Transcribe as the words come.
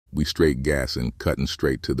We straight gassing, cutting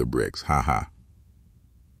straight to the bricks, haha.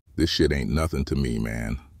 This shit ain't nothing to me,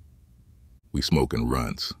 man. We smoking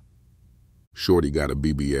runts. Shorty got a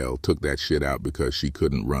BBL, took that shit out because she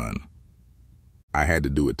couldn't run. I had to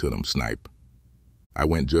do it to them, snipe. I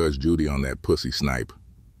went Judge Judy on that pussy, snipe.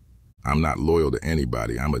 I'm not loyal to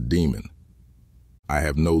anybody, I'm a demon. I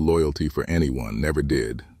have no loyalty for anyone, never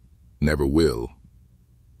did, never will.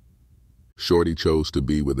 Shorty chose to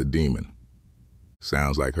be with a demon.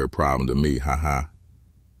 Sounds like her problem to me, haha.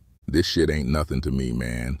 This shit ain't nothing to me,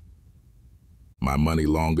 man. My money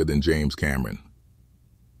longer than James Cameron.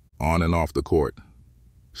 On and off the court.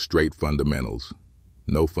 Straight fundamentals.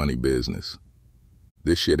 No funny business.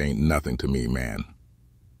 This shit ain't nothing to me, man.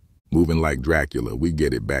 Moving like Dracula, we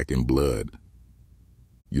get it back in blood.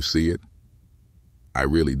 You see it? I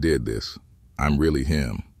really did this. I'm really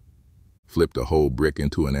him. Flipped a whole brick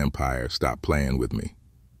into an empire, stop playing with me.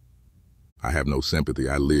 I have no sympathy,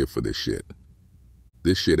 I live for this shit.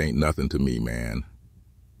 This shit ain't nothing to me, man.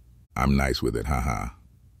 I'm nice with it, haha.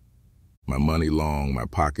 My money long, my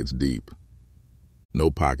pockets deep. No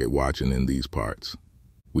pocket watching in these parts.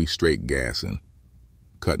 We straight gassing,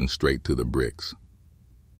 cutting straight to the bricks.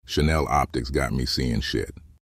 Chanel optics got me seeing shit.